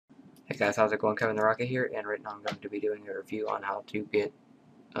Hey guys, how's it going? Kevin the Rocket here, and right now I'm going to be doing a review on how to get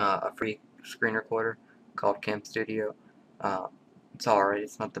a free screen recorder called Camstudio. It's alright,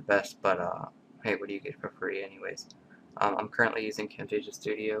 it's not the best, but hey, what do you get for free anyways? I'm currently using Camtasia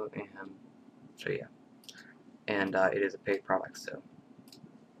Studio, and so yeah, and it is a paid product, so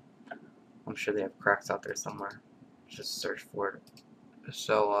I'm sure they have cracks out there somewhere. Just search for it.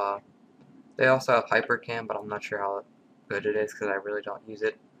 So they also have HyperCam, but I'm not sure how good it is because I really don't use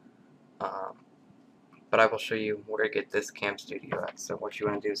it. But I will show you where to get this Camstudio at. So what you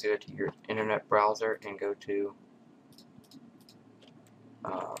want to do is go to your internet browser and go to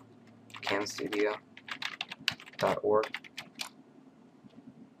camstudio.org.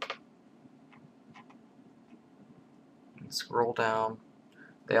 And scroll down.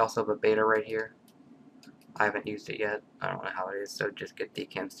 They also have a beta right here. I haven't used it yet. I don't know how it is, so just get the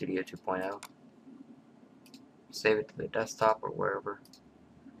Camstudio 2.0. Save it to the desktop or wherever.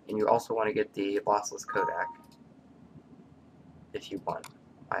 And you also want to get the lossless codec if you want.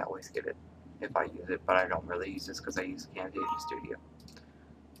 I always get it if I use it, but I don't really use this because I use Camtasia Studio.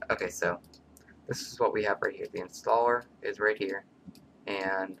 Okay, so this is what we have right here. The installer is right here,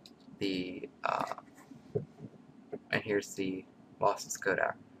 and here's the lossless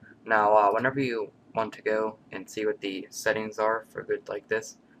codec. Now, whenever you want to go and see what the settings are for good like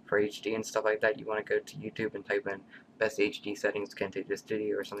this, for HD and stuff like that, you want to go to YouTube and type in best HD settings Camtasia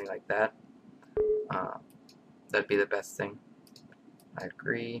Studio or something like that. That'd be the best thing. I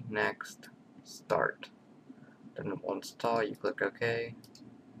agree. Next. Start. Then it will install. You click OK.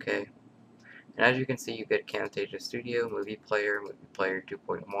 OK. And as you can see, you get Camtasia Studio, Movie Player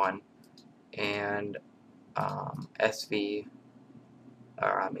 2.1, and SWF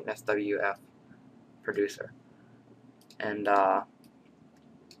Producer. And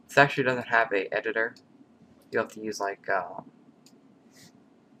this actually doesn't have a editor. You have to use like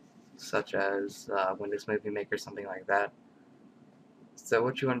such as Windows Movie Maker, something like that. So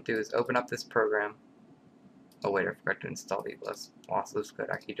what you want to do is open up this program. Oh wait, I forgot to install the lossless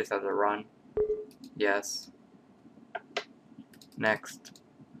codec. You just have to run. Yes. Next.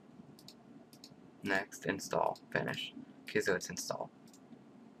 Next. Install. Finish. Okay, so it's installed.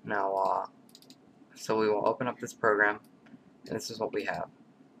 Now, so we will open up this program, and this is what we have.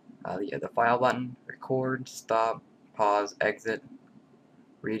 The file button, record, stop, pause, exit,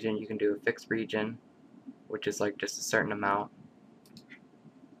 region. You can do a fixed region, which is like just a certain amount.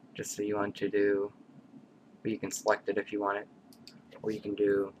 Just so you want to do, but you can select it if you want it, or you can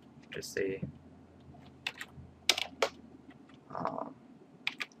do just say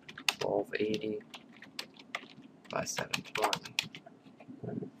 1280 by 720,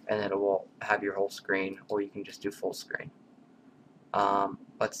 and it will have your whole screen, or you can just do full screen.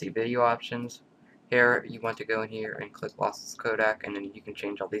 Let's see, video options. Here you want to go in here and click lossless codec, and then you can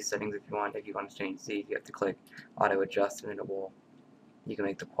change all these settings if you want. If you want to change these, you have to click auto adjust, and then it will. You can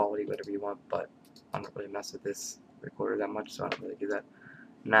make the quality whatever you want, but I don't really mess with this recorder that much, so I don't really do that.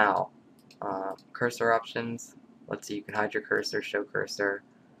 Now, cursor options. Let's see, you can hide your cursor, show cursor,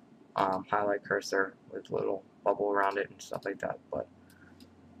 highlight cursor with a little bubble around it and stuff like that. But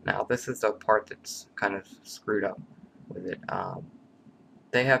now this is the part that's kind of screwed up with it.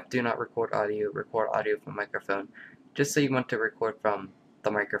 They have do not record audio from microphone, just so you want to record from the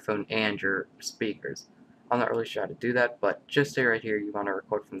microphone and your speakers. I'm not really sure how to do that, but just say right here you want to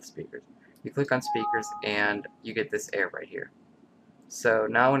record from the speakers. You click on speakers and you get this error right here. So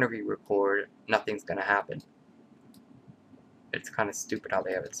now whenever you record, nothing's going to happen. It's kind of stupid how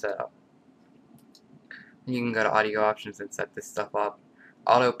they have it set up. You can go to audio options and set this stuff up.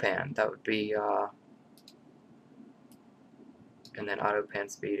 Auto pan, that would be and then auto pan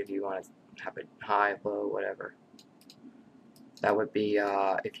speed if you want to have it high, low, whatever. That would be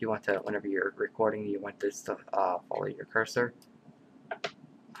if you want to, whenever you're recording, you want this to follow your cursor.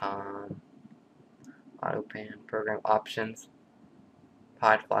 Auto pan, program options,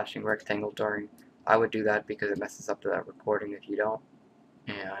 hide flashing rectangle during. I would do that because it messes up that recording if you don't.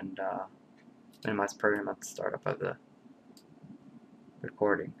 And minimize program at the startup of the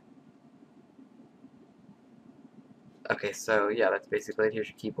recording. Okay, so yeah, that's basically it. Here's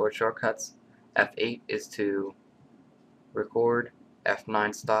your keyboard shortcuts. F8 is to record,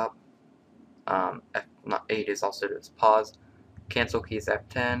 F9 stop, F8 is also to pause, cancel key is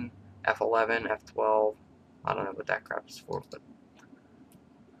F10, F11, F12, I don't know what that crap is for, but,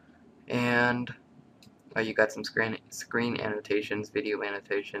 and you got some screen annotations, video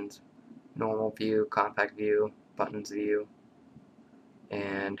annotations, normal view, compact view, buttons view,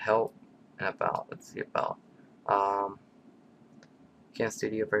 and help, and about. Let's see, about.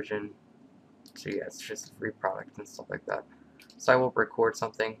 Camstudio version. So yeah, it's just a free product and stuff like that. So I will record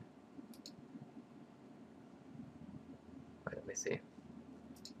something, me see.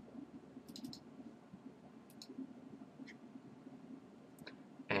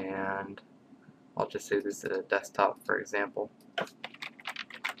 And I'll just say this is a desktop, for example.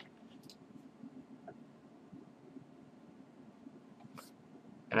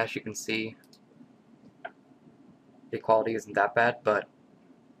 And as you can see, the quality isn't that bad, but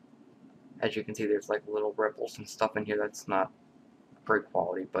as you can see, there's like little ripples and stuff in here that's not great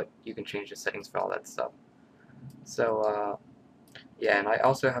quality, but you can change the settings for all that stuff. So, yeah, and I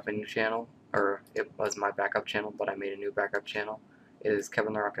also have a new channel, or it was my backup channel, but I made a new backup channel. It is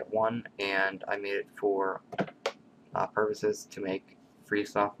Kevin the Rocket 1, and I made it for purposes to make free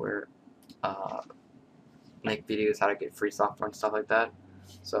software, make videos how to get free software and stuff like that.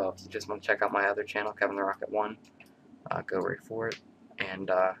 So if you just want to check out my other channel, Kevin the Rocket 1, go right for it,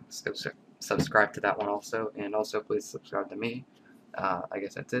 and subscribe to that one also, and also please subscribe to me. I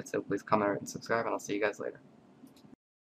guess that's it, so please comment and subscribe, and I'll see you guys later.